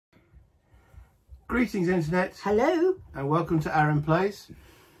Greetings, Internet. Hello. And welcome to Aaron Plays.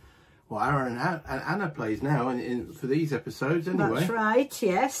 Well, Aaron and Anna Plays now for these episodes anyway. That's right,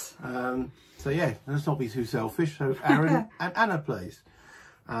 yes. So yeah, let's not be too selfish. So Aaron and Anna Plays.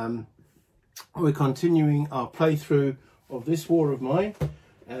 We're continuing our playthrough of this war of mine.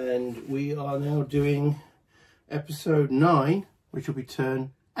 And we are now doing episode 9, which will be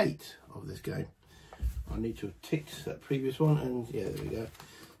turn 8 of this game. I need to have ticked that previous one, and yeah, there we go.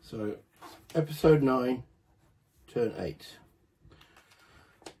 So episode 9, turn 8.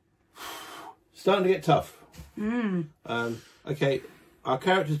 Starting to get tough. Okay, our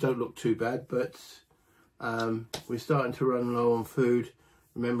characters don't look too bad, but we're starting to run low on food,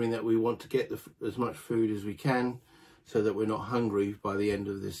 remembering that we want to get as much food as we can so that we're not hungry by the end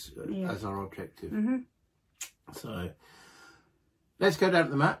of this as our objective. So let's go down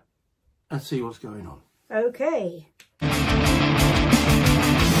to the map and see what's going on. Okay.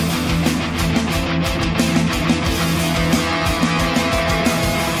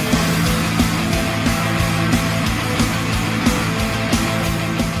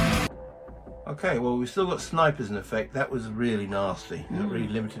 Okay, well, we've still got snipers in effect. That was really nasty. That really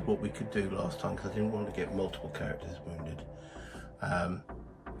limited what we could do last time because I didn't want to get multiple characters wounded.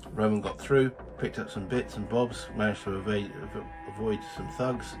 Roman got through, picked up some bits and bobs, managed to avoid some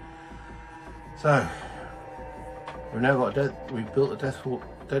thugs. So we've now got we've built a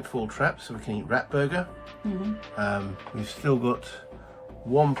deadfall trap so we can eat rat burger. We've still got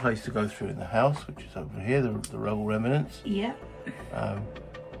one place to go through in the house, which is over here, the rubble remnants. Yeah.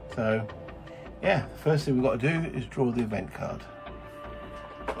 So yeah, the first thing we've got to do is draw the event card.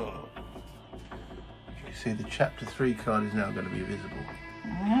 Oh. You can see the chapter 3 card is now going to be visible.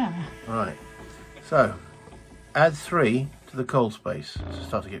 Right, so add 3 to the cold space to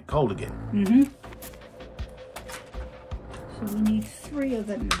start to get cold again. So we need 3 of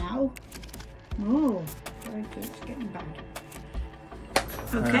them now. Oh, very good, it's getting bad.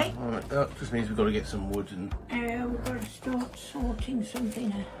 Okay. That just means we've got to get some wood and... we've got to start sorting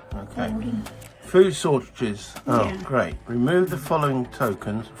something. Okay. Food shortages. Oh, yeah. Great. Remove the following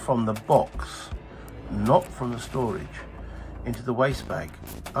tokens from the box, not from the storage, into the waste bag.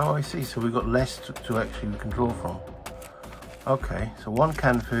 Oh, I see. So we've got less to actually we can draw from. Okay. So 1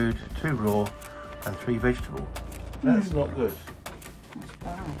 canned food, 2 raw, and 3 vegetable. That's not good.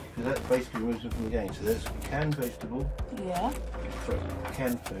 Because that basically removes them from the game. So there's canned vegetable. Yeah. Sorry,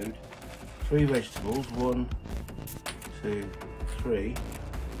 canned food. 3 vegetables. 1, 2, 3.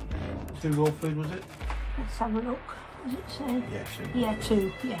 2 raw food, was it? Let's have a look. Does it say? Yeah, 2. Yeah,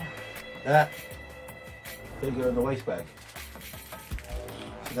 2. Yeah. They go in the waste bag.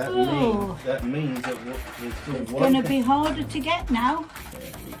 So that means that there's still it's going to be harder to get now.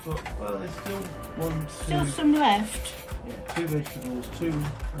 Yeah, we've got, well, there's still 1, 2. Still some left. Yeah, 2 vegetables, 3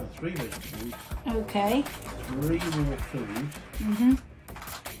 vegetables. Okay. 3 raw food. And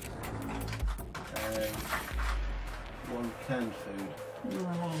 1 canned food.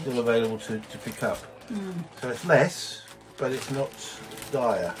 Right. Still available to pick up. So it's less, but it's not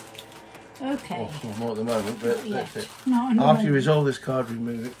dire. Okay. Or more at the moment, but that's it. After you resolve this card,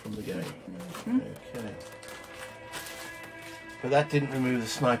 remove it from the game. Okay. But that didn't remove the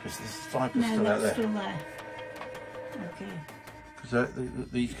snipers. The snipers still out there. Still there. Okay. Because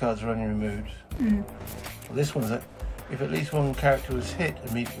these cards are only removed. Well, this one's if at least 1 character was hit,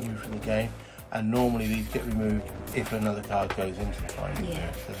 immediately removed from the game. And normally these get removed if another card goes into the fighting.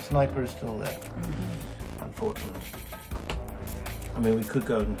 So the sniper is still there, unfortunately. I mean, we could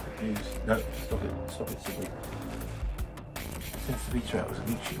go and use... No, stop it, Sydney. Since the beach out was a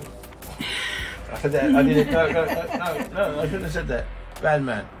beach shield. I said that, I didn't, no, I shouldn't have said that. Bad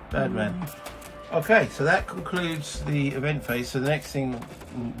man. Okay, so that concludes the event phase. So the next thing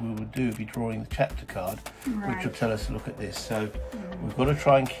we will do will be drawing the chapter card, which will tell us to look at this. So we've got to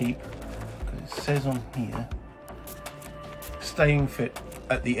try and keep... It says on here, staying fit.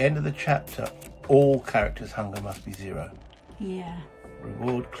 At the end of the chapter, all characters' hunger must be 0. Yeah.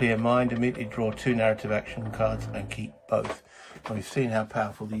 Reward, clear mind, immediately draw 2 narrative action cards and keep both. And we've seen how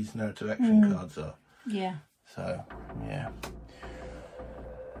powerful these narrative action cards are. Yeah. So, yeah.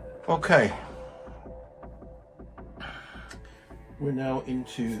 Okay. We're now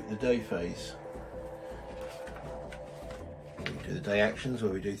into the day phase. We do the day actions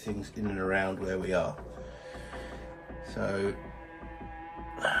where we do things in and around where we are. So,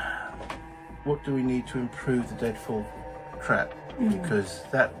 what do we need to improve the deadfall trap? Because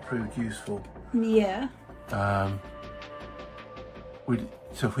that proved useful. Yeah. So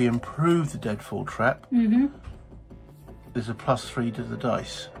if we improve the deadfall trap, there's a +3 to the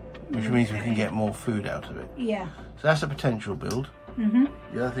dice, which means we can get more food out of it. Yeah. So that's a potential build.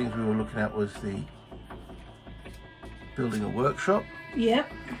 The other things we were looking at was the building a workshop.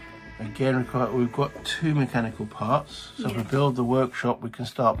 Yep. Again, we've got 2 mechanical parts. So if we build the workshop, we can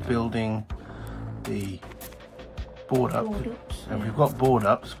start building the board up. And we've got board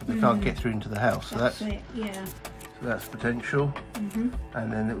ups, but they can't get through into the house. So that's it, yeah. So that's potential.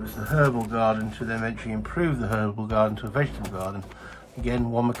 And then it was the herbal garden to then eventually improve the herbal garden to a vegetable garden. Again,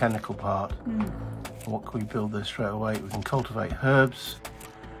 1 mechanical part. What can we build there straight away? We can cultivate herbs,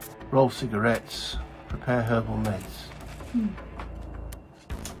 roll cigarettes, prepare herbal meds.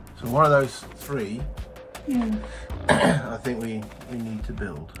 So one of those 3, I think we need to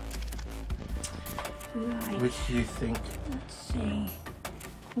build. Right. Which do you think? Let's see.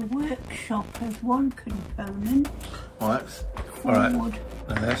 The workshop has 1 component. Well, that's 4 all right. wood.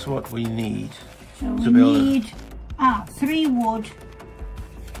 Now that's what we need So to we build need 3 wood,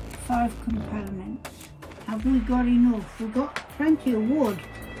 5 components. Have we got enough? We've got plenty of wood.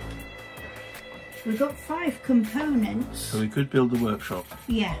 We've got 5 components. So we could build the workshop.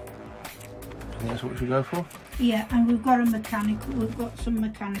 Yeah. And that's what we should go for? Yeah, and we've got some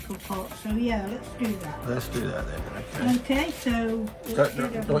mechanical parts, so yeah, let's do that. Let's do that then, Okay, so...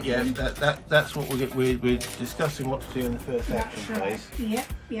 Not yet, that's what we're discussing what to do in the first action phase.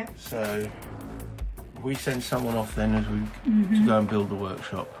 Yeah. So, we send someone off then as we to go and build the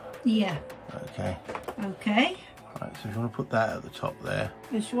workshop. Yeah. Okay. Okay. Right, so if you want to put that at the top there.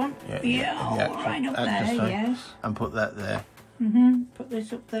 This one? Yeah, right up there, yes. And put that there. Put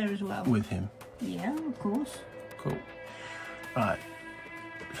this up there as well. With him. Yeah, of course. Cool. Right.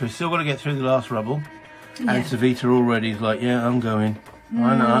 So we've still got to get through the last rubble. Yeah. And Savita already is like, yeah, I'm going.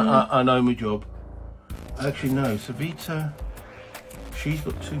 I know my job. Actually, no. Savita, she's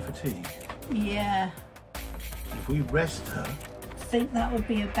got 2 fatigue. Yeah. If we rest her... I think that would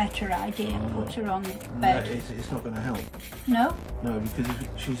be a better idea. Put her on the No, bed. it's not going to help. No? No, because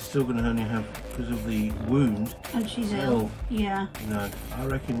she's still going to only have, because of the wound. And she's ill. Yeah. No, I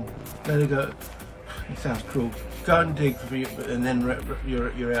reckon let her go. It sounds cruel. Go and dig for you, and then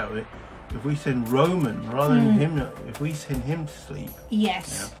you're out of it. If we send Roman rather than him, if we send him to sleep,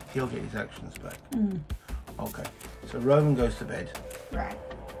 Yes. he'll get his actions back. Okay, so Roman goes to bed. Right.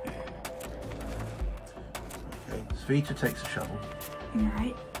 Okay, Sveta takes a shovel.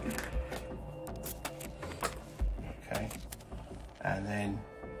 Right. Okay, and then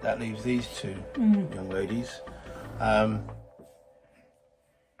that leaves these 2 young ladies.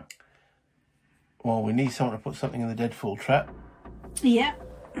 Well, we need someone to put something in the deadfall trap. Yeah.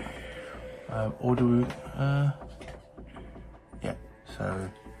 Or do we? Yeah. So,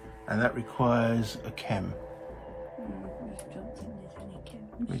 and that requires a chem. I don't think there's any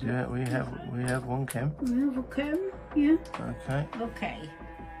chems. We do. We have 1 chem. We have a chem. Yeah. Okay. Okay.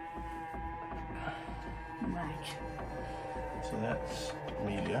 Right. So that's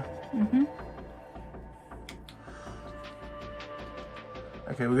Amelia.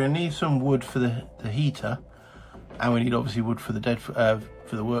 Okay, we're going to need some wood for the heater, and we need obviously wood for the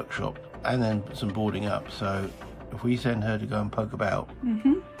for the workshop, and then some boarding up. So if we send her to go and poke about,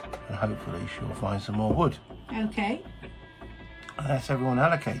 and hopefully she'll find some more wood. Okay. And that's everyone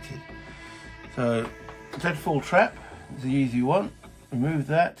allocated. So deadfall trap is the easy one. Remove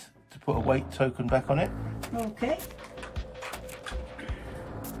that to put a weight token back on it. Okay.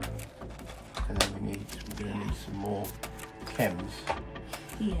 And then we're going to need some more chems.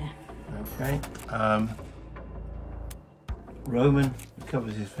 Yeah. Okay. Roman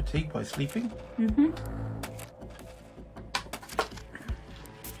recovers his fatigue by sleeping. So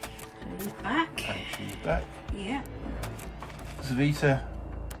he's back. And she's back. Yeah. Savita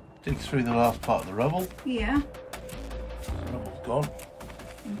digs through the last part of the rubble. Yeah. The rubble's gone.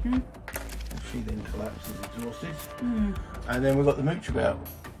 And she then collapses exhausted. And then we've got the mooch about,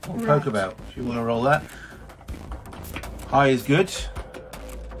 or poke about, if you want to roll that. High is good.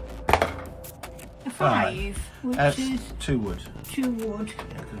 5, which That's is 2 wood. 2 wood.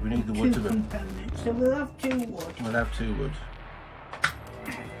 Yeah, because we need the wood 2 to build. components. So we'll have 2 wood. We'll have 2 wood.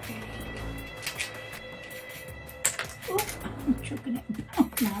 Oh, I'm chucking it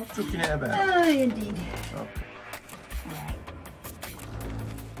about now. Chucking it about. Oh, indeed. Okay. Right.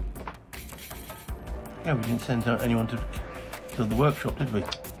 Yeah, we didn't send anyone to build the workshop, did we?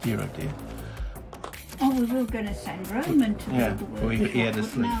 Dear oh dear. Oh, we were going to send Roman to Yeah, build the well, workshop, he had to but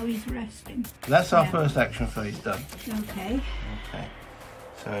sleep. now he's resting. That's our Yeah. first action phase done. Okay. Okay.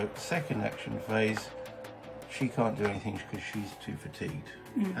 So second action phase, she can't do anything because she's too fatigued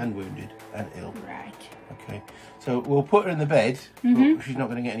and wounded and ill. Right. Okay. So we'll put her in the bed, but she's not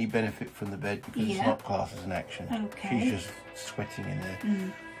going to get any benefit from the bed because it's Yeah. not classed as an action. Okay. She's just sweating in there.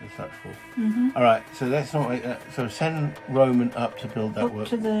 It's such force. All right. So let's not. So send Roman up to build that Up work.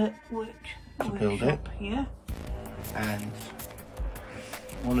 to the work. To build it. Yeah. and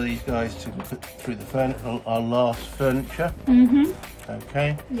one of these guys to put through the our last furniture.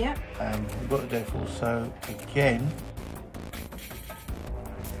 Okay. Yep. And we've got the deadfall. So again,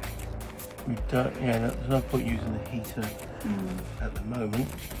 we don't. Yeah, there's no point using the heater at the moment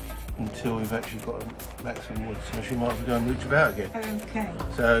until we've actually got a maximum wood. So she might as well go and mooch about again. Okay.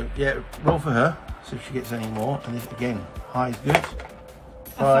 So yeah, roll for her. See if she gets any more. And this again, high is good.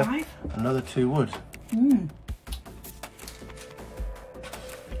 5. Another 2 wood. Here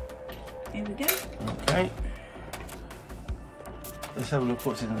we go. Okay. Let's have a look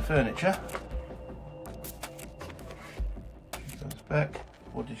what's in the furniture. She goes back.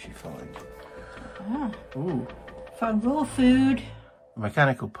 What did she find? Ooh. Found raw food. A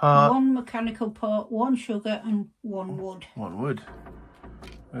mechanical part. 1 mechanical part, 1 sugar and 1 wood. 1 wood.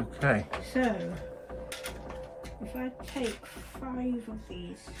 Okay. So, if I take 5 of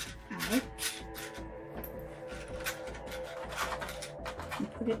these out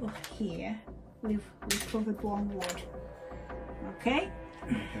and put it up here, we've recovered 1 wood. Okay?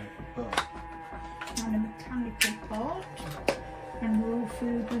 And a mechanical part. And raw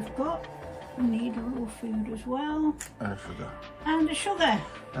food we've got. We need raw food as well. And a sugar. And a sugar.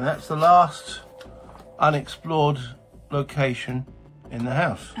 And that's the last unexplored location in the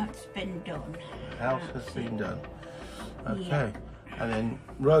house. That's been done. The house has been done. Okay. And then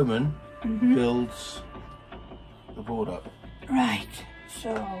Roman builds the board up. Right.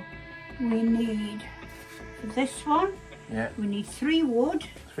 So we need, for this one, we need 3 wood.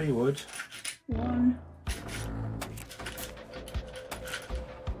 3 wood. 1, 2,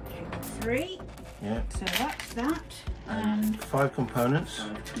 3. Yeah. So that's that. And 5 components.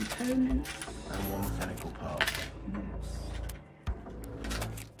 5 components. And 1 mechanical part.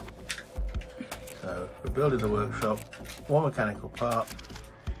 So we're building the workshop, 1 mechanical part,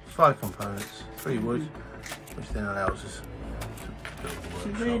 5 components, 3 wood, which then allows us to build the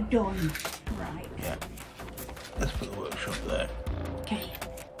workshop. So they're done. Right. Yeah. Let's put the workshop there. Okay.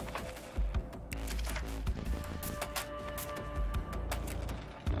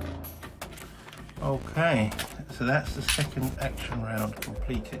 Okay, so that's the second action round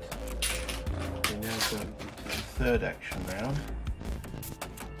completed. We're now going into the 3rd action round,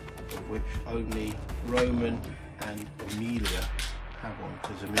 of which only Roman and Amelia have one,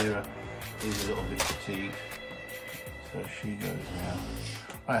 because Amira is a little bit fatigued. So she goes now.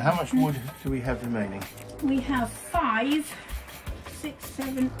 Right, how much wood do we have remaining? We have 5, 6,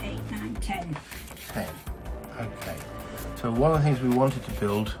 7, 8, 9, 10. 10. Okay. So one of the things we wanted to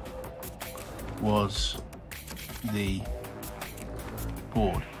build was the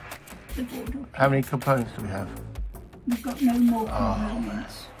board. The board. Okay. How many components do we have? We've got no more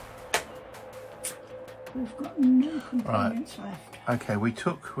components. We've got no components left. Okay, we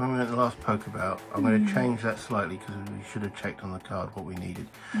took, when we went the last poke about, I'm going to change that slightly because we should have checked on the card what we needed.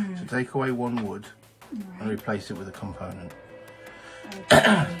 So take away 1 wood and replace it with a component.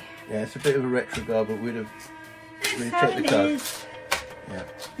 Okay. Yeah, it's a bit of a retro guard, but we'd have checked the card. Yeah.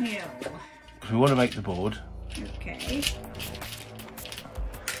 Yeah. So we want to make the board. Okay.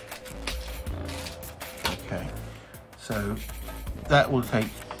 Okay. So that will take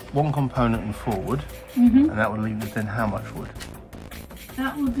 1 component and 4 wood, and that will leave us then how much wood?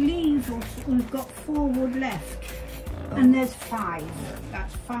 That would leave us, we've got 4 wood left, and there's 5. Yeah.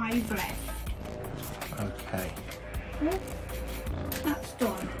 That's 5 left. Okay. Yeah. That's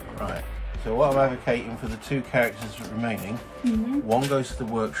done. Right. So what I'm advocating for the 2 characters remaining, one goes to the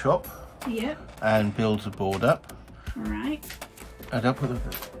workshop and builds a board up. Right. And I'll put the...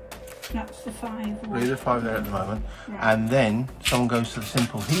 That's the 5 wood. Leave the 5 there at the moment. Right. And then someone goes to the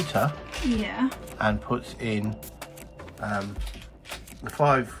simple heater and puts in the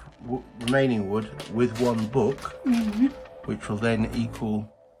 5 remaining wood with 1 book, which will then equal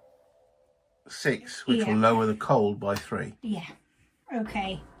 6, which will lower the cold by 3. Yeah.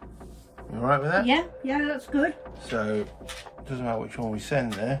 Okay. You alright with that? Yeah, yeah, that's good. So it doesn't matter which one we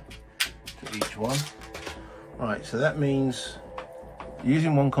send there to each one. Right, so that means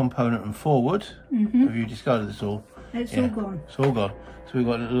using 1 component and 4 wood. Have you discarded this all? It's all gone. It's all gone. So we've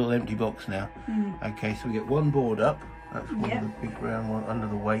got a little empty box now. Okay, so we get 1 board up. That's one of the big round one under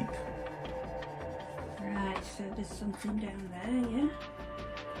the weight. Right, so there's something down there, yeah.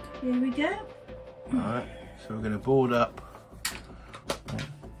 Here we go. Alright, so we're going to board up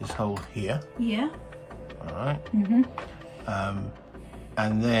this hole here. Yeah. Alright.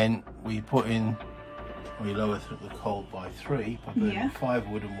 And then we put in, we lower the cold by 3 by putting 5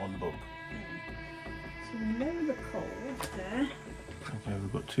 wood and 1 book. So we lower the cold there. Okay,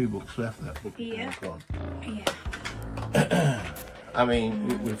 we've got 2 books left. That book is gone. Yeah. I mean,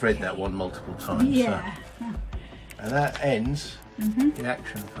 we've read that one multiple times. Yeah. So. and that ends the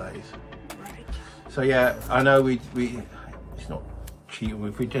action phase. Right. So yeah, I know we it's not cheating.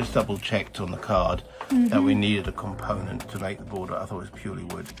 If we just double checked on the card that we needed a component to make the border, I thought it was purely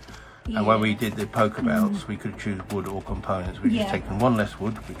wood. Yeah. And when we did the poker belts, we could choose wood or components. We just taken one less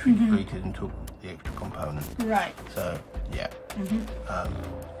wood, which we deleted and took the extra component. Right. So yeah.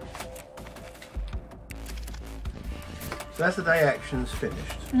 So that's the day actions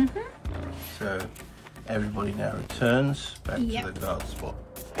finished. So everybody now returns back to the guard spot.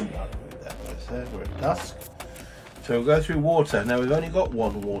 I'll move that place there. We're at dusk. So we'll go through water. Now we've only got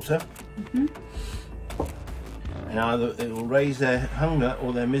one water. And either it will raise their hunger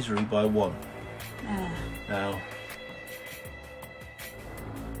or their misery by 1. Now,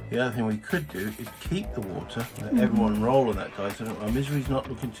 the other thing we could do is keep the water, let everyone roll on that dice. So our misery's not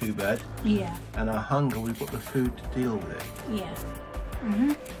looking too bad. Yeah. And our hunger, we've got the food to deal with it. Yeah.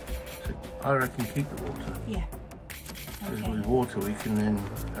 So I reckon keep the water. Yeah. Because with water we can then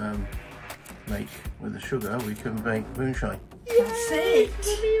make, with the sugar, we can make moonshine. That's it.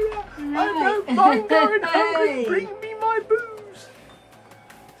 I'm no longer and hungry. Bring me my booze.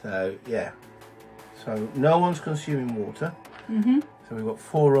 So yeah. So no one's consuming water. So we've got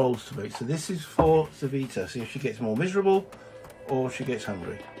 4 rolls to make. So this is for Savita. See if she gets more miserable or she gets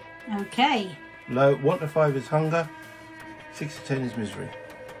hungry. Okay. Low 1 to 5 is hunger. 6 to 10 is misery.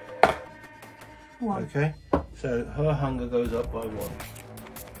 1. Okay. So her hunger goes up by 1.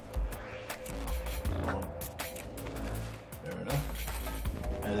 Fair enough.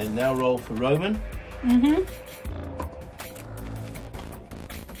 And then now roll for Roman.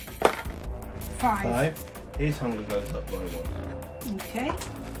 5. His hunger goes up by 1. Okay.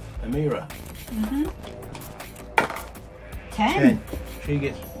 Amira. 10. She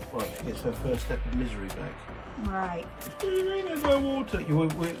gets her first step of misery back. Right. No water.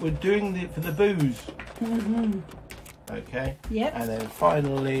 We're doing it for the booze. Okay. Yep. And then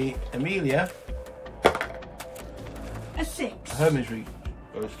finally, Amelia. A 6. Her misery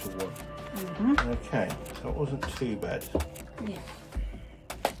goes to 1. Okay. So it wasn't too bad. Yeah.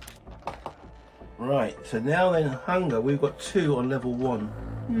 Right. So now then, hunger. We've got 2 on level 1.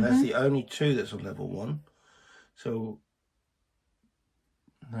 That's the only 2 that's on level 1. So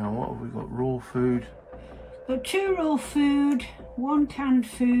now what have we got? Raw food. Got 2 raw food, 1 canned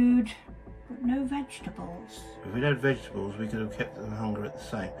food, but no vegetables. If we'd had vegetables, we could have kept the hunger at the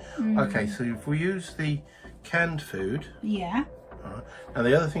same. Okay, so if we use the canned food. Yeah. All right. Now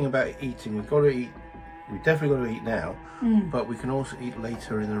the other thing about eating, we've got to eat. We definitely got to eat now, but we can also eat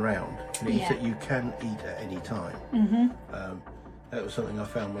later in the round. You can eat at any time. That was something I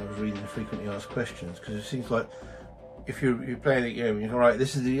found when I was reading the frequently asked questions, because it seems like if you're playing the game, you're all right.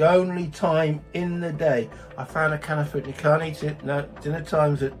 This is the only time in the day. I found a can of food. You can't eat it. No, dinner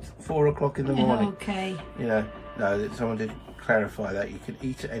time's at 4 o'clock in the morning. Okay. You know, no. Someone did clarify that you can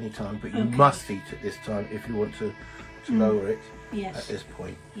eat at any time, but you must eat at this time if you want to lower it. Yes. At this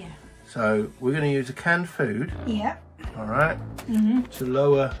point. Yeah. So we're going to use a canned food. Yeah. All right. To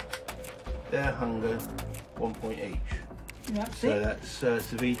lower their hunger 1 point each. That's so it. that's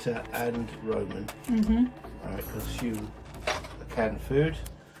Savita and Roman. All right, consume the canned food.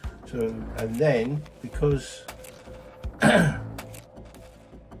 So, and then because yeah,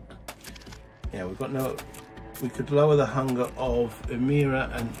 we could lower the hunger of Amira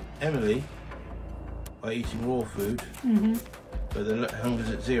and Emily by eating raw food, but the hunger's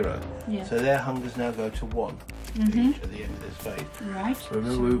at 0. Yeah. So their hungers now go to 1 each at the end of this phase. Right. So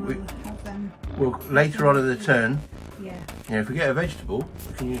remember, So we'll have them. We'll later on in the turn. Yeah. If we get a vegetable,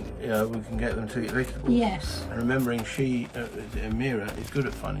 we can get them to eat vegetables. Yes. And remembering Amira is good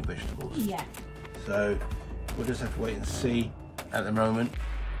at finding vegetables. Yeah. So we'll just have to wait and see at the moment.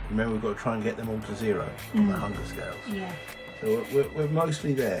 Remember, we've got to try and get them all to 0 on the hunger scales. Yeah. So we're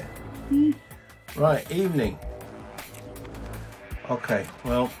mostly there. Right, evening. Okay,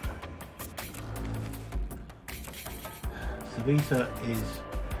 well, Savita is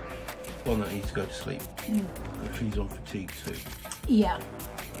one that needs to go to sleep. But she's on fatigue too. Yeah.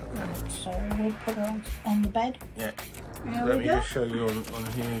 Right, so we'll put her on the bed. Yeah. There So let we me go. just show you on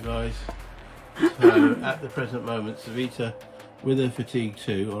here, guys. So at the present moment, Savita, with her fatigue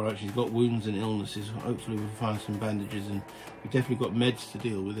too, alright, she's got wounds and illnesses. Hopefully we'll find some bandages, and we've definitely got meds to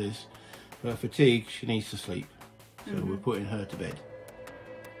deal with this. But fatigue, she needs to sleep. So we're putting her to bed.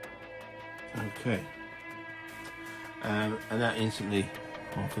 Okay. And that instantly,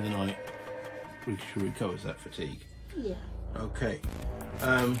 for the night, recovers that fatigue. Yeah. Okay.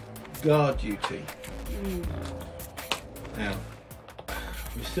 Guard duty. Now,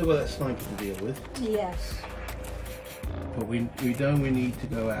 we've still got that sniper to deal with, Yes. but we know we need to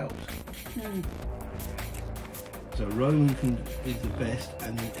go out. So Roman is the best,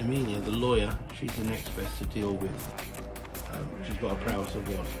 and then Amelia, the lawyer, she's the next best to deal with. She's got a prowess of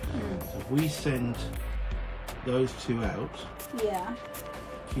 1. So if we send those 2 out, yeah,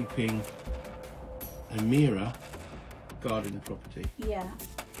 keeping Amira guarding the property. yeah,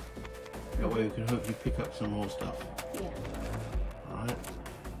 That way we can hopefully pick up some more stuff. yeah. Alright.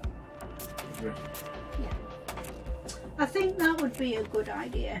 Yeah. I think that would be a good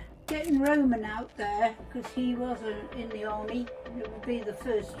idea. Getting Roman out there, because he wasn't in the army, it would be the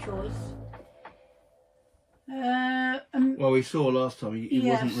first choice. Well, we saw last time he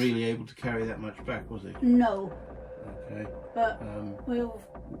yes. wasn't really able to carry that much back, was he? No. Okay. But and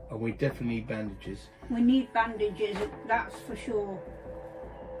we definitely need bandages. we need bandages, that's for sure.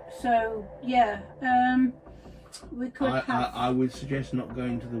 So, yeah, we could have... I would suggest not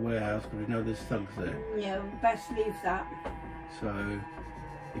going to the warehouse because we know there's thugs there. Yeah, best leave that. So,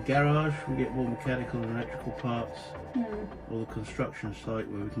 the garage, we get more mechanical and electrical parts, or the construction site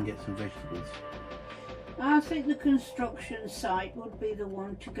where we can get some vegetables. I think the construction site would be the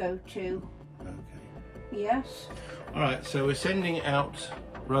one to go to. Okay. Yes. Alright, so we're sending out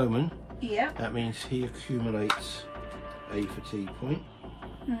Roman. Yeah. That means he accumulates a fatigue point.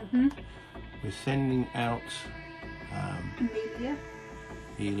 We're sending out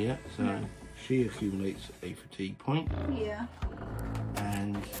Amelia, so she accumulates a fatigue point. Yeah.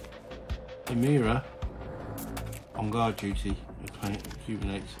 And Amira, on guard duty,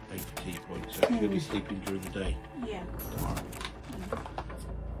 accumulates a fatigue point, so she'll be sleeping during the day. Yeah. Tomorrow.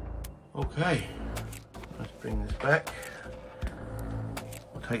 Okay, let's bring this back.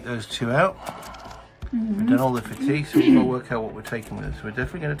 We'll take those 2 out. We've done all the fatigue, so we've got to work out what we're taking with us. So we're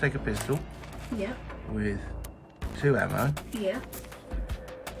definitely going to take a pistol. Yeah. With 2 ammo. Yeah.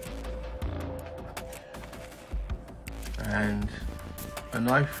 And a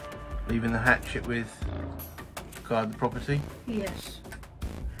knife, leaving the hatchet with guard the property. Yes.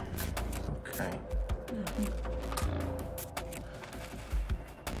 Okay.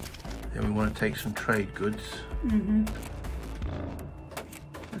 Then we want to take some trade goods.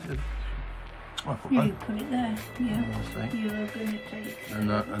 Oh, Yeah, you put it there. Yeah. Honestly. You are going to take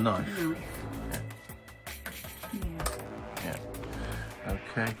A knife. Yeah.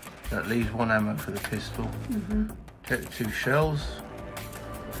 Okay. That leaves 1 ammo for the pistol. Take the 2 shells.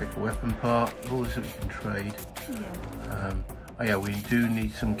 Take a weapon part. All this that we can trade. Yeah. Oh yeah, we do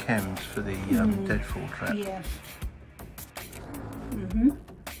need some chems for the deadfall trap. Yes.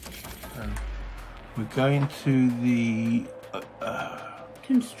 We're going to the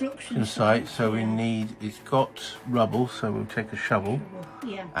Construction site, so we need, it's got rubble, so we'll take a shovel.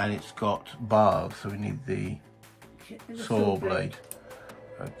 Yeah. And it's got bars, so we need the saw blade.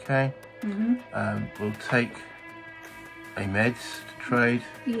 Okay. We'll take a meds to trade.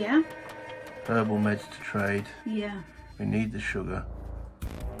 Yeah. Herbal meds to trade. Yeah. We need the sugar.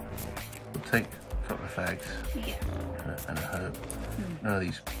 We'll take a couple of fags. Yeah. And a herb. None of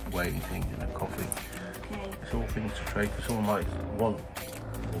these weigh anything, and a coffee. Okay. It's all things to trade because someone might want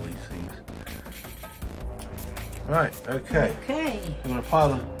all these things. Right, okay. Okay. We're going to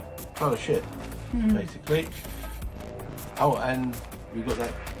pile of shit, basically. Oh, and we've got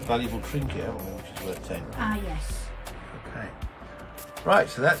that valuable trinket, haven't we, which is worth 10. Ah, yes. Okay. Right,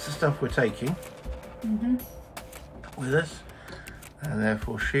 so that's the stuff we're taking with us, and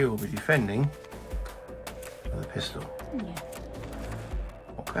therefore she will be defending with a pistol. Yeah.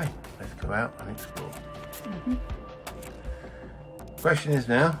 Okay, let's go out and explore. Question is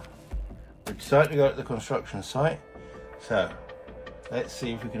now, we decided to go to the construction site, so let's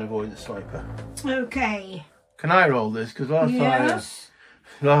see if we can avoid the sniper. Okay. Can I roll this? Because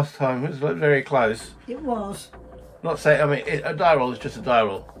last time it was very close. It was. Not saying, I mean, a die roll is just a die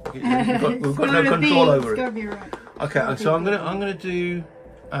roll. We've got no control over it. It's gotta be right. Okay, so I'm gonna do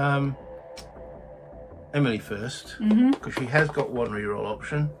Emily first because she has got 1 reroll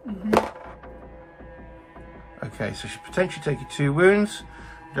option. Okay, so she's potentially taking 2 wounds.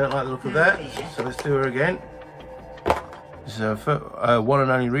 Don't like the look of that, so let's do her again. This is a 1 and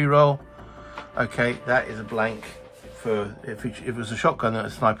only reroll. Okay, that is a blank for if it was a shotgun that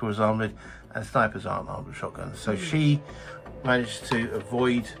a sniper was armed with, and snipers aren't armed with shotguns. So she managed to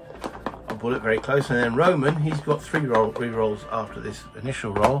avoid a bullet very close, and then Roman, he's got 3 rerolls after this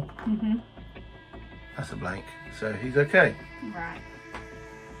initial roll. That's a blank, so he's okay. Right.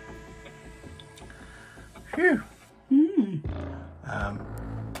 Phew.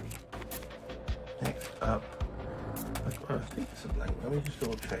 Next up, I think it's a blank. Let me just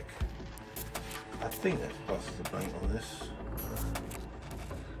double check. I think that's plus the blank on this.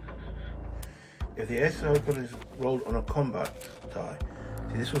 If the SO gun is rolled on a combat die,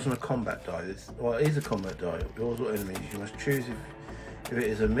 See, this wasn't a combat die. Well, it is a combat die. Yours or enemies. You must choose if it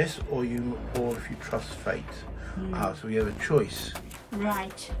is a miss or if you trust fate. So we have a choice.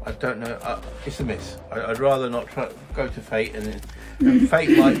 Right. I don't know. It's a miss. I'd rather not go to fate, and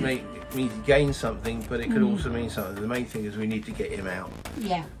fate might mean you gain something, but it could also mean something. The main thing is we need to get him out.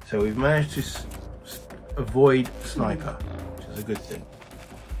 Yeah. So we've managed to avoid sniper, which is a good thing.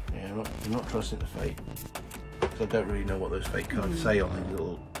 Yeah, I'm not trusting the fate. I don't really know what those fate cards say on these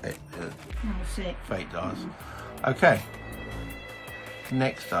little fate dials. Okay.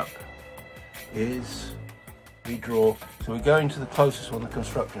 Next up is we draw. So we go into the closest one, the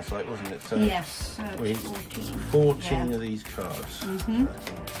construction site, wasn't it? So yes. So we 14 of these cards.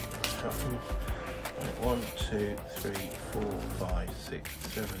 Shuffle. 1, 2, 3, 4, 5, 6,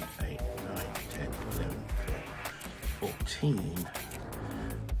 7, 8, 9, 10, 11, 12, 14.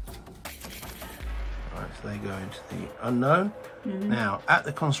 Right, so they go into the unknown. Now, at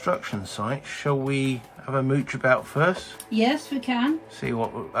the construction site, shall we have a mooch about first? Yes, we can. See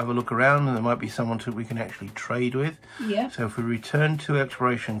what, have a look around, and there might be someone we can actually trade with. Yeah. So if we return 2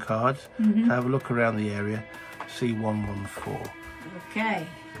 exploration cards, have a look around the area, see 114. Okay.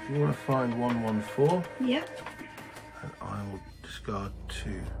 If you want to find 114, yep. and I will discard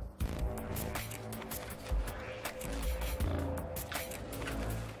 2.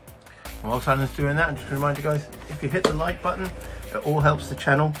 Whilst Alan's doing that, and just to remind you guys, if you hit the like button, it all helps the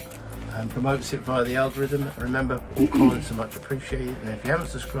channel and promotes it via the algorithm. And remember, all comments are much appreciated, and if you haven't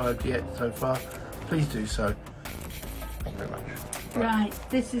subscribed yet so far, please do so. Thank you very much. Right,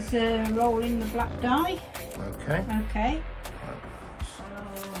 this is rolling the black die. Okay. Okay.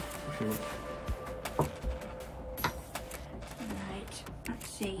 So, right, let's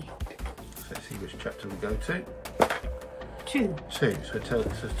see. let's see which chapter we go to. 2. 2, so it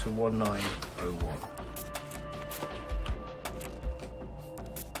takes us to 1901.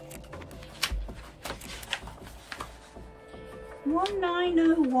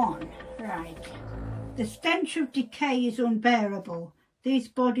 Right. The stench of decay is unbearable. These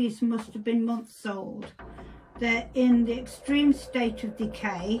bodies must have been months old. They're in the extreme state of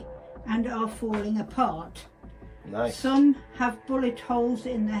decay and are falling apart. Nice. Some have bullet holes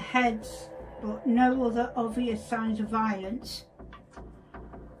in their heads, but no other obvious signs of violence.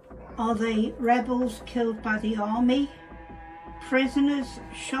 Are they rebels killed by the army? Prisoners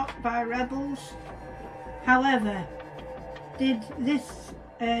shot by rebels? However, did this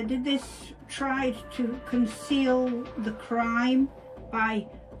try to conceal the crime by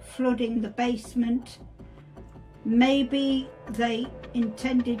flooding the basement? Maybe they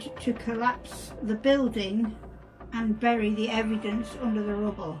intended to collapse the building and bury the evidence under the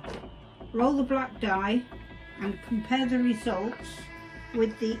rubble. Roll the black die and compare the results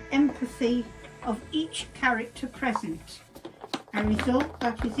with the empathy of each character present. A result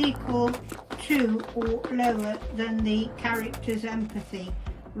that is equal to or lower than the character's empathy.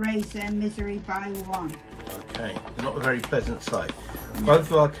 Raise their misery by 1. Okay, not a very pleasant sight.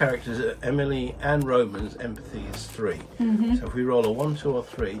 Both of our characters, Emily and Roman's, empathy is 3. So if we roll a 1, 2 or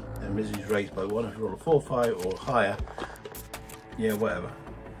 3, then misery is raised by 1. If we roll a 4, 5 or higher, yeah, whatever.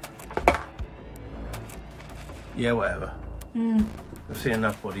 Yeah, whatever. I've seen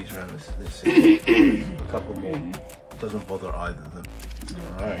enough bodies around this city. A couple more. Doesn't bother either of them.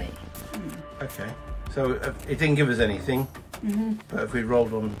 Alright. Okay. So it didn't give us anything. But if we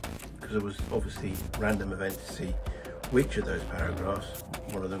rolled on, because it was obviously random event to see which of those paragraphs,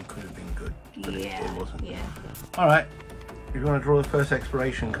 one of them could have been good, but it wasn't. Yeah. All right, if you want to draw the first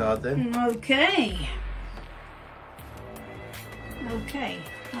exploration card then. Okay. Okay.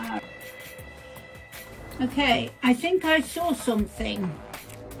 Okay, I think I saw something.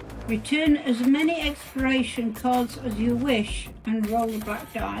 Return as many exploration cards as you wish and roll the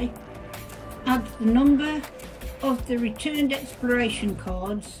black die. Add the number of the returned exploration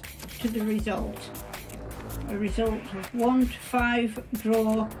cards to the result. A result of 1 to 5,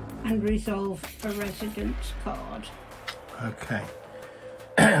 draw and resolve a residence card. Okay.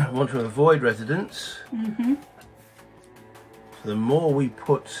 I want to avoid residence. So the more we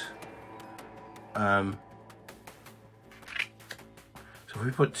put, so if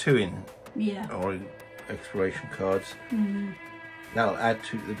we put 2 in, or exploration cards, that'll add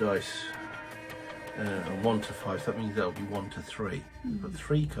to the dice. 1 to 5, so that means that'll be 1 to 3. Put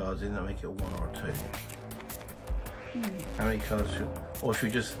 3 cards in, that'll make it a 1 or a 2. How many cards should, or should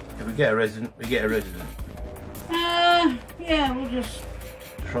we just, if we get a resident, we get a resident? Yeah, we'll just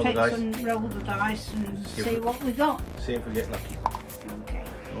roll take the dice. some, roll the dice and see what we got. See if we get lucky. Okay.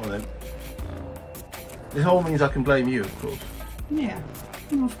 Well then. This all means I can blame you, of course. Yeah,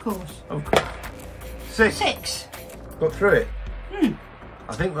 of course. Of course. 6. 6. Got through it.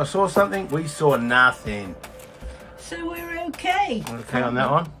 I think I saw something. We saw nothing. So we're okay. We're okay on that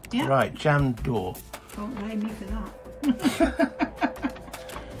one? Yeah. Right, jammed door. Don't blame me for that.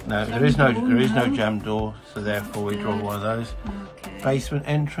 No, there is no jammed door, so therefore we draw one of those. Okay. Basement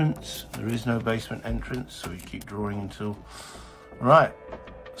entrance. There is no basement entrance, so we keep drawing until. Right.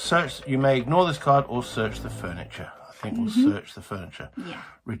 Search. You may ignore this card or search the furniture. I think we'll search the furniture. Yeah.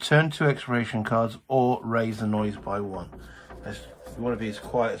 Return 2 exploration cards or raise the noise by 1. We want to be as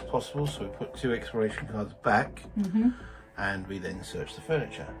quiet as possible, so we put 2 exploration cards back, and we then search the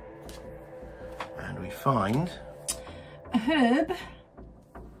furniture. And we find a herb.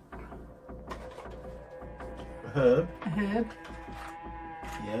 a herb. A herb.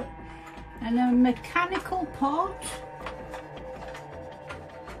 Yeah. And a mechanical pot.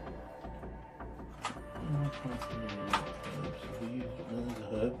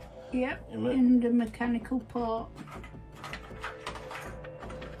 Herb. Yep. And a mechanical pot.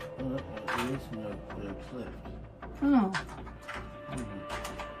 There is no herbs left. Oh.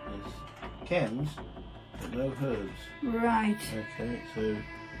 There's chems, but no herbs. Right. Okay, so.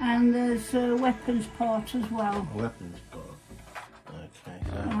 And there's a weapons part as well. A weapons part. Okay,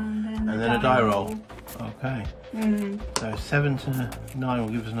 so. And then a die roll. Okay. So 7 to 9 will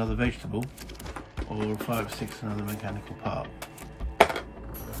give us another vegetable, or 5 or 6 another mechanical part.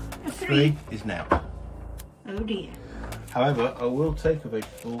 A 3 is now. Oh dear. However, I will take a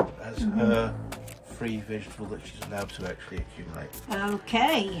vegetable as her free vegetable that she's allowed to actually accumulate.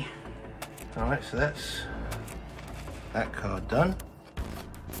 Okay. Alright, so that's that card done.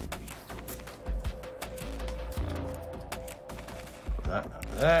 Put that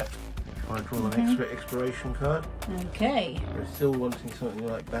under there. Try to draw an extra exploration card. Okay. We're still wanting something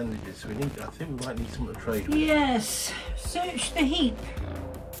like bandages, so I think we might need something to trade with. Yes. Search the heap.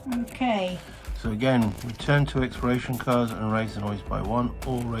 Okay. So again, return 2 exploration cards and raise the noise by 1,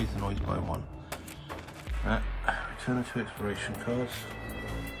 or raise the noise by 1. Return the 2 exploration cards.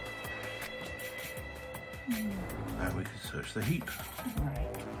 And we can search the heap. Right.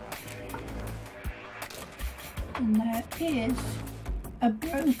 And there is a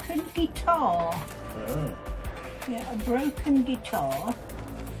broken guitar. Oh. Yeah, a broken guitar.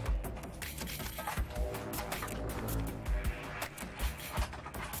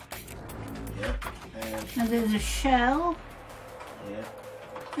 Yeah. And there's a shell. Yeah.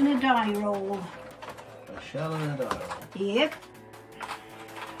 And a die roll. A shell and a die roll. Yep.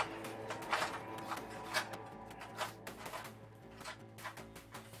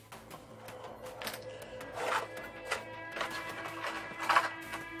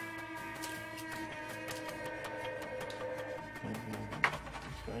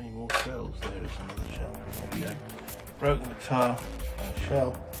 Any more shells? There is another shell. Okay. Broken guitar, a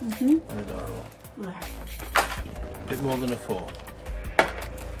shell, and a die roll. Right. A bit more than a 4.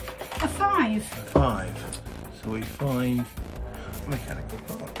 A 5. A 5. So we find a mechanical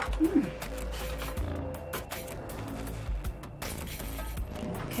part.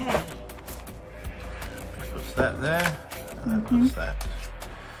 Okay. Puts that there, and that puts that.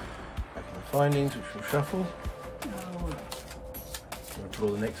 Back in the findings, which we'll shuffle. Oh. We'll draw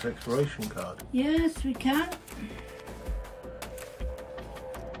the next exploration card. Yes, we can.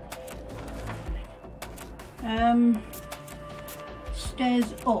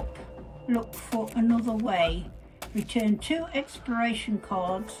 Stairs up. Look for another way. Return 2 exploration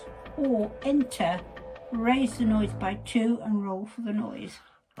cards or enter, raise the noise by 2 and roll for the noise.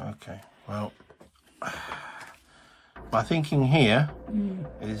 Okay, well, my thinking here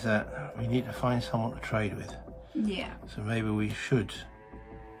is that we need to find someone to trade with. Yeah. So maybe we should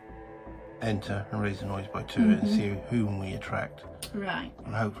enter and raise the noise by 2 and see whom we attract. Right.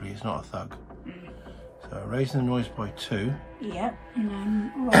 And hopefully it's not a thug. So raising the noise by 2. Yep, and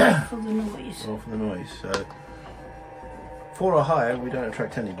then roll for the noise. Roll for the noise. So 4 or higher, we don't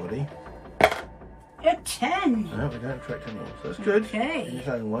attract anybody. A 10. No, we don't attract anyone. So that's good Okay. in its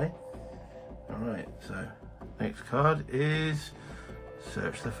own way. Alright, so next card is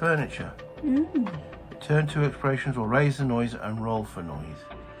search the furniture. Return 2 explorations or raise the noise and roll for noise.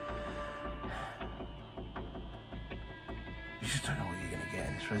 You just don't know what you're going to get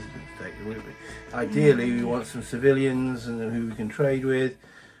in this residence deck. Ideally, we want some civilians and who we can trade with,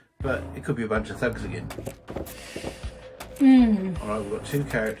 but it could be a bunch of thugs again. Alright, we've got 2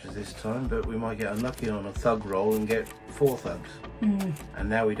 characters this time, but we might get unlucky on a thug roll and get 4 thugs. And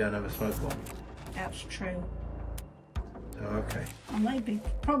now we don't have a smoke bomb. That's true. So, okay. And they'd be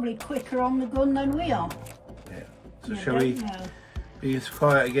probably quicker on the gun than we are. Yeah. So I shall we don't know. be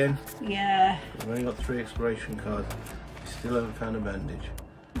quiet again? Yeah. We've only got 3 exploration cards. We still haven't found a bandage.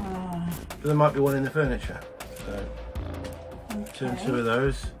 Oh, But there might be one in the furniture. So Turn 2 of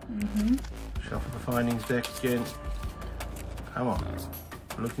those. Shuffle the findings deck again. Come on.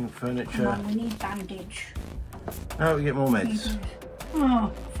 Looking at furniture. Come on, we need bandage. No, we get more meds.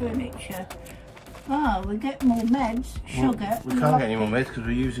 Oh, furniture. Oh, we get more meds. Sugar. We can't get any more meds because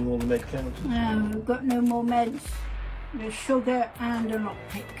we're using all the med counters. No, we've got no more meds. There's sugar and a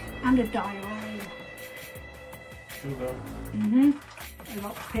lockpick and a dial. Sugar. A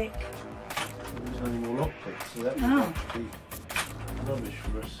lockpick. There's only more lockpicks, so that would actually be rubbish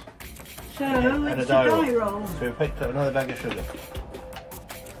for us. So and it's a die roll. roll. So we picked up another bag of sugar.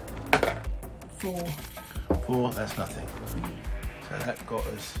 4. 4, that's nothing. So that got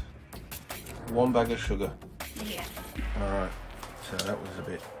us 1 bag of sugar. Yeah. Alright, so that was a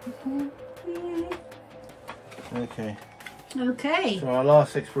bit. Okay. Okay. So our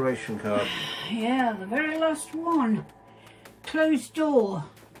last exploration card. Yeah, the very last one. Closed door.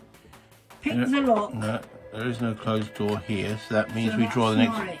 Pick the lock. No, there is no closed door here, so that means So we draw the that's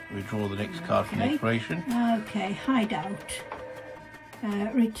next. right. We draw the next card from the Okay. exploration. Okay, hideout.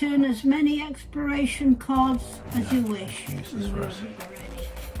 Return as many exploration cards as you wish. Useless for us. Already.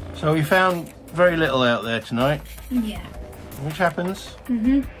 So we found very little out there tonight, Yeah. which happens.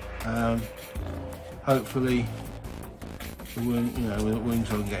 Hopefully, the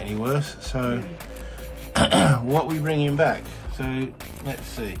wounds won't get any worse. So, what we bring in back? So let's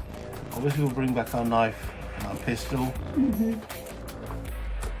see. Obviously, we'll bring back our knife and our pistol.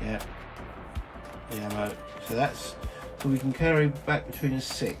 Yeah. The ammo. So that's. So we can carry back between us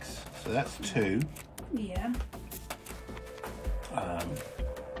 6. So that's 2. Yeah.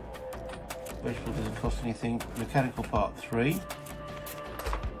 Vegetable doesn't cost anything. Mechanical part 3.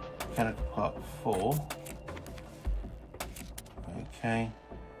 Mechanical part 4. Okay.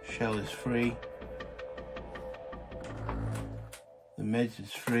 Shell is free. The meds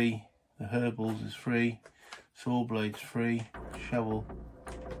is free. The herbals is free. Saw blade's free. Shovel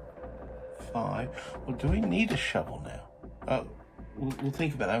 5. Well, do we need a shovel now? We'll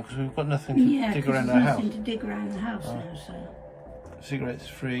think about that because we've got nothing to dig around our house. Nothing to dig around the house now, so. Cigarettes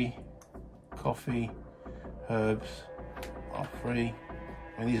free, coffee, herbs are free.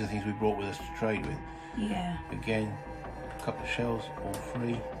 I mean, these are things we brought with us to trade with. Yeah. Again, a couple of shells, all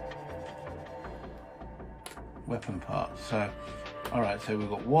free. Weapon parts. So, all right. So we've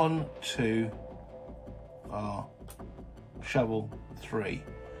got 1, 2, shovel 3,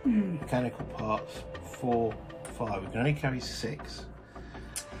 mechanical parts 4, 5. We can only carry 6.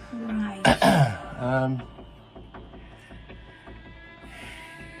 Right.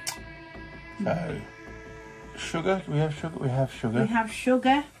 So, sugar. Do we have sugar? We have sugar. We have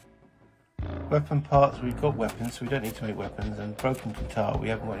sugar. Weapon parts. We've got weapons, so we don't need to make weapons. And broken guitar. We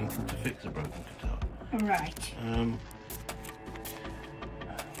haven't got anything to fix a broken guitar. Right.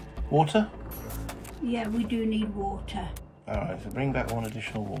 Water. Yeah, we do need water. All right. So bring back 1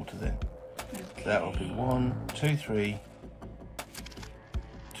 additional water then. Okay. That will be 1, 2, 3.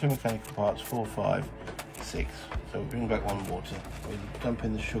 2 mechanical parts, 4, 5, 6. So we bring back 1 water. We dump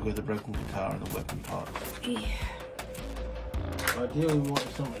in the sugar, the broken guitar, and the weapon parts. Yeah. Ideally, we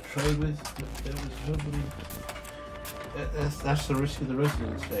wanted something to trade with, but there was nobody. That's the risk of the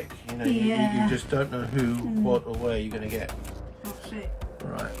residence deck. You know, you just don't know who, what, or where you're going to get. That's it.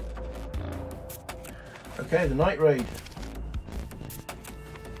 Right. Okay, the night raid.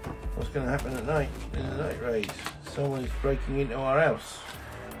 What's going to happen at night in the night raid? Someone is breaking into our house,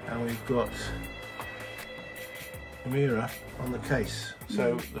 and we've got a mirror on the case.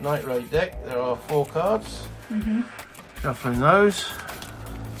 So the night raid deck, there are 4 cards. Shuffling those,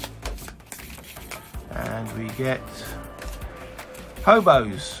 and we get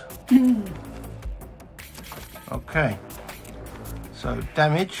hobos. Okay, so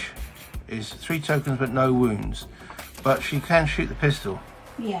damage is 3 tokens but no wounds, but she can shoot the pistol.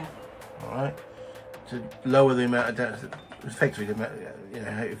 Yeah. All right, to lower the amount of damage, effectively,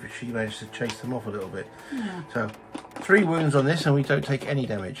 if she manages to chase them off a little bit. Yeah. So 3 wounds on this, and we don't take any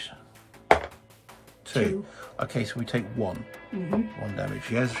damage. 2. Okay, so we take 1. 1 damage.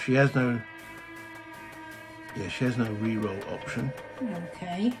 She has no. Yeah, she has no re-roll option.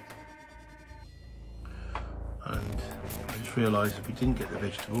 Okay. And I just realised if we didn't get the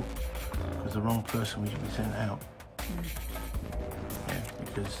vegetable, it was the wrong person we should be sent out. Yeah,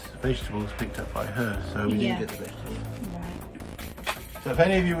 because the vegetable was picked up by her, so we didn't get the vegetable. Right. So if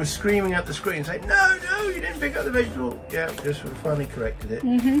any of you were screaming at the screen saying, no, you didn't pick up the vegetable, yeah, just finally corrected it.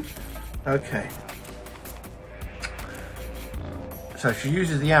 Okay. So she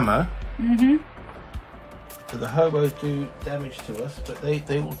uses the ammo. So the hobos do damage to us, but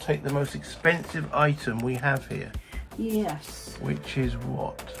they will take the most expensive item we have here. Yes. Which is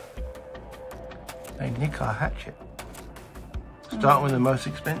what? They nick our hatchet. Starting with the most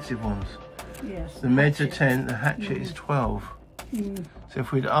expensive ones. Yes. The meds are 10, the hatchet is 12. So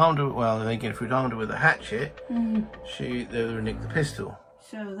if we'd armed her, well, then again, if we'd armed her with a hatchet, they would have nicked the pistol.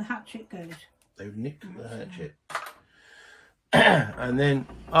 So the hatchet goes. They would nick the hatchet. And then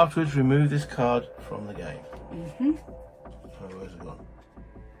afterwards, remove this card from the game. Oh, where's it gone?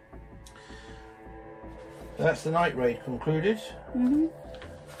 So that's the night raid concluded.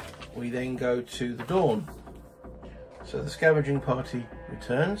 We then go to the dawn. So the scavenging party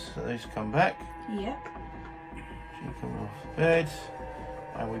returns, so they just come back. Yep. She comes off the bed,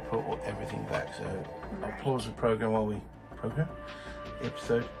 and we put everything back. So I'll pause the program while we program the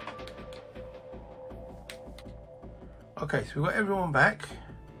episode. Okay, so we've got everyone back,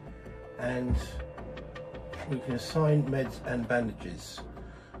 and we can assign meds and bandages.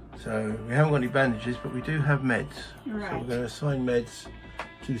 So we haven't got any bandages, but we do have meds. Right. So we're going to assign meds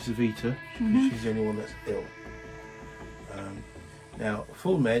to Savita, because she's the only one that's ill. Now,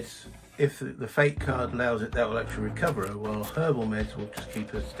 full meds, if the fate card allows it, that will actually recover her, while herbal meds will just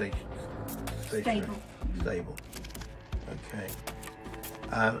keep her stable. Okay.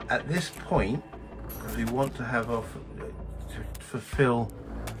 At this point, because we want to have to fulfill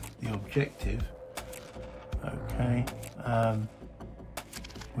the objective, okay,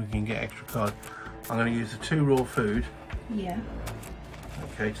 we can get extra cards. I'm going to use the 2 raw food. Yeah.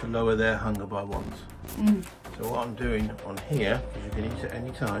 Okay, to lower their hunger by 1. So what I'm doing on here, because you can eat at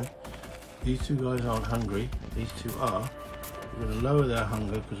any time, these 2 guys aren't hungry, these 2 are. We're going to lower their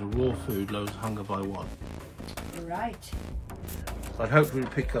hunger because the raw food lowers hunger by 1. Right. I'd hoped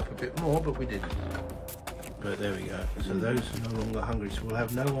we'd pick up a bit more, but we didn't. But there we go. So those are no longer hungry. So we'll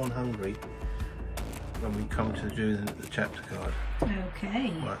have no one hungry when we come to do the chapter card.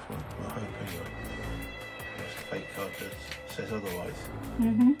 Okay. Well, that's what I hope anyway. There's the fate card that says otherwise.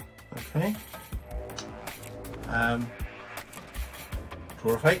 Okay.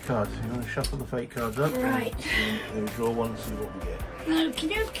 Draw a fate card. So you want to shuffle the fate cards up. Right. And then we draw one and see what we get. Okie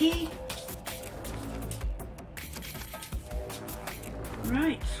dokie.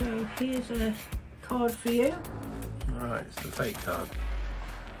 Right, so here's a card for you. Alright, it's the fate card.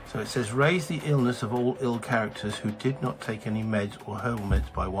 So it says, raise the illness of all ill characters who did not take any meds or herbal meds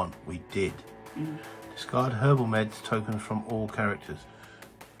by 1. We did. Discard herbal meds tokens from all characters.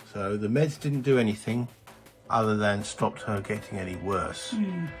 So the meds didn't do anything other than stopped her getting any worse.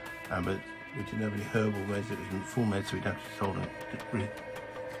 But we didn't have any herbal meds, it was full meds, so we'd have to told her to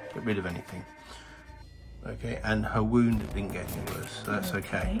get rid of anything. Okay, and her wound didn't get any worse, so that's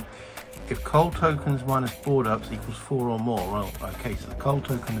okay. If cold tokens minus board ups equals 4 or more, well, okay, so the cold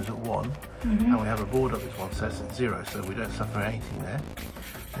token is at 1, and we have a board up is 1, so that's at 0, so we don't suffer anything there.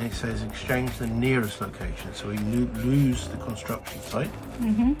 And it says exchange the nearest location, so we lose the construction site.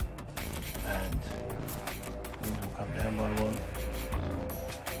 And these will come down by 1.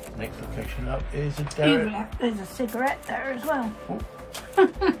 Next location up is a derrick. There's a cigarette there as well.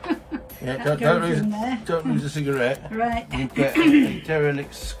 Yeah, don't lose a cigarette. Right. You get a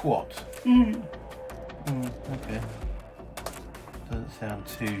derelict squat. Okay. Doesn't sound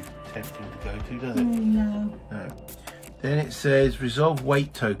too tempting to go to, does it? No. No. Then it says resolve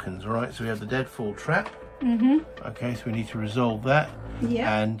weight tokens, alright? So we have the deadfall trap. Okay, so we need to resolve that.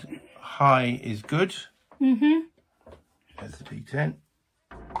 Yeah. And high is good. There's the D10.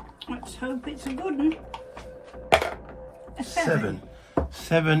 Let's hope it's a good one. A 7.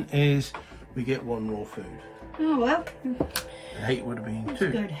 7 is we get 1 raw food. Oh well. And 8 would have been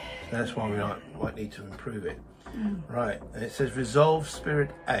 2. Good. That's why we might need to improve it. Right, and it says resolve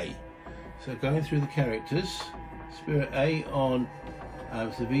spirit A. So going through the characters, spirit A on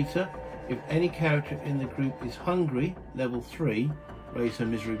Savita. If any character in the group is hungry, level 3, raise her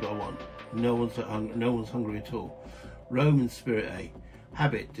misery by 1. No one's hungry at all. Roman spirit A.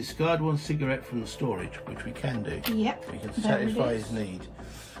 Habit, discard 1 cigarette from the storage, which we can do. Yep. We can satisfy his need.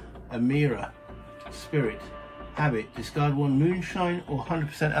 Amira, spirit. Habit, discard 1 moonshine or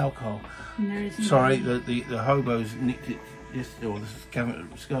 100% alcohol. Sorry, the hobos nicked it, or the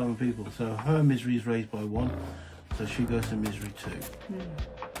scamming people. So her misery is raised by 1, so she goes to misery 2.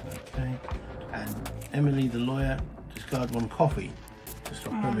 Okay. And Emily, the lawyer, discard 1 coffee to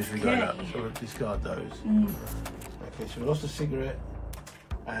stop her misery going up. So we'll discard those. Okay, so we lost a cigarette.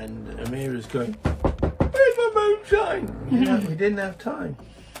 And Amira's going, where's my moonshine? We didn't have time.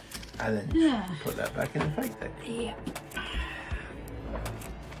 And then put that back in the fake deck.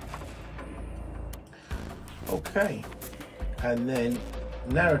 Okay. And then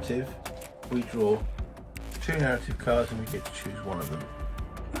narrative, we draw 2 narrative cards and we get to choose 1 of them.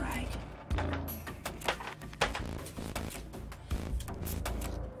 Right.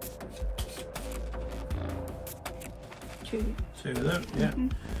 2 of them, yeah.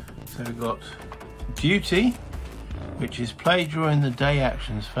 So we've got duty, which is play during the day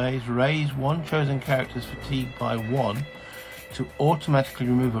actions phase. Raise one chosen character's fatigue by 1 to automatically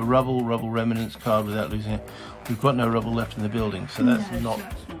remove a rubble remnants card without losing it. We've got no rubble left in the building, so that's not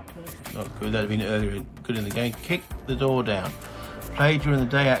good. That'd have been earlier good in the game. Kick the door down. Play during the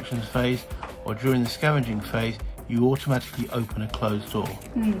day actions phase or during the scavenging phase, you automatically open a closed door.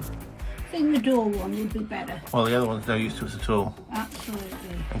 I think the door one would be better. Well, the other one's no use to us at all. Absolutely.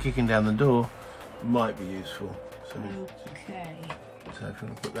 And kicking down the door might be useful. So, okay. So if we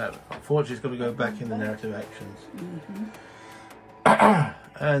can put that, unfortunately it's got to go back in the narrative actions.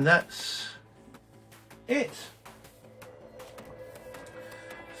 And that's it.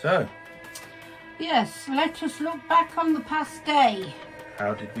 So. Yes, let us look back on the past day.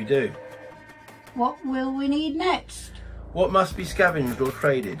 How did we do? What will we need next? What must be scavenged or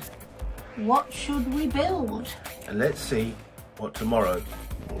traded? What should we build? And let's see what tomorrow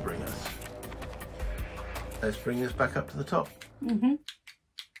will bring us. Let's bring this back up to the top.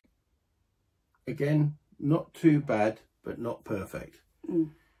 Again, not too bad, but not perfect.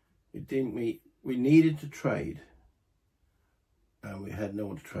 It didn't meet. We needed to trade, and we had no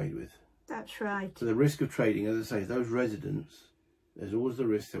one to trade with. That's right. So the risk of trading, as I say, those residents, there's always the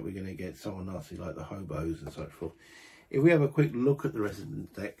risk that we're going to get someone nasty like the hobos and such forth. If we have a quick look at the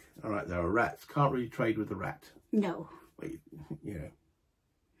resident deck, all right, there are rats. Can't really trade with the rat. No. Well, you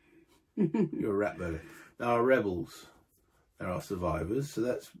know, you're a rat burger. There are rebels. There are survivors. So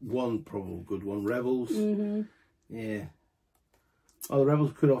that's one probable good one. Rebels. Yeah. Oh, the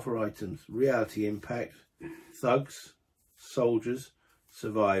rebels could offer items. Reality impact. Thugs. Soldiers.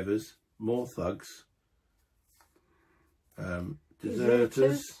 Survivors. More thugs.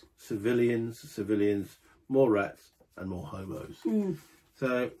 Deserters. Civilians. More rats. And more hobos.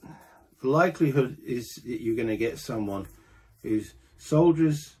 So the likelihood is that you're going to get someone who's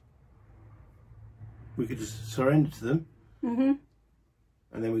soldiers. We could just surrender to them, and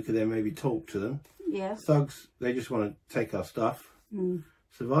then we could then maybe talk to them. Yes. Thugs, they just want to take our stuff.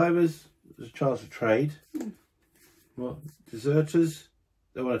 Survivors, there's a chance of trade. Well, deserters,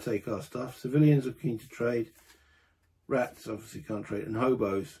 they want to take our stuff. Civilians are keen to trade. Rats obviously can't trade, and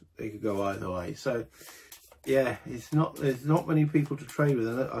hobos, they could go either way. So yeah, there's not many people to trade with,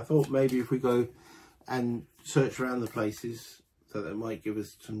 and I thought maybe if we go and search around the places, so that might give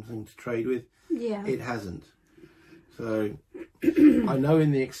us something to trade with. Yeah. It hasn't. So I know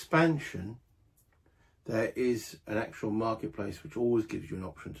in the expansion there is an actual marketplace which always gives you an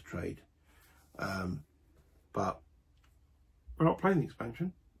option to trade, but we're not playing the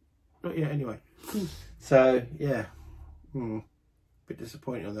expansion, not yet anyway. So yeah. Bit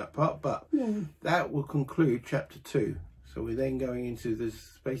disappointing on that part, but that will conclude chapter 2. So we're then going into,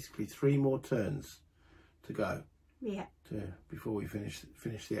 there's basically 3 more turns to go. Yeah. Before we finish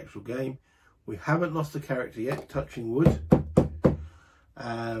the actual game. We haven't lost a character yet, touching wood.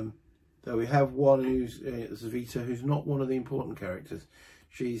 Though we have one who's Zavita, who's not one of the important characters.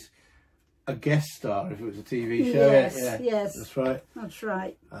 She's a guest star if it was a TV show. Yes, yeah, yes. That's right. That's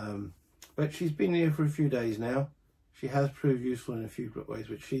right. But she's been here for a few days now. She has proved useful in a few ways,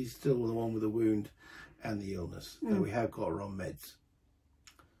 but she's still the one with the wound and the illness. Though we have got her on meds.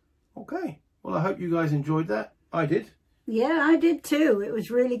 Okay. Well, I hope you guys enjoyed that. I did. Yeah, I did too. It was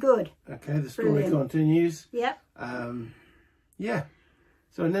really good. Okay, the story continues. Yep. Yeah.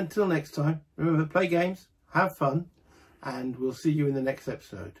 So until next time, remember, play games, have fun, and we'll see you in the next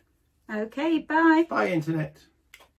episode. Okay, bye. Bye, Internet.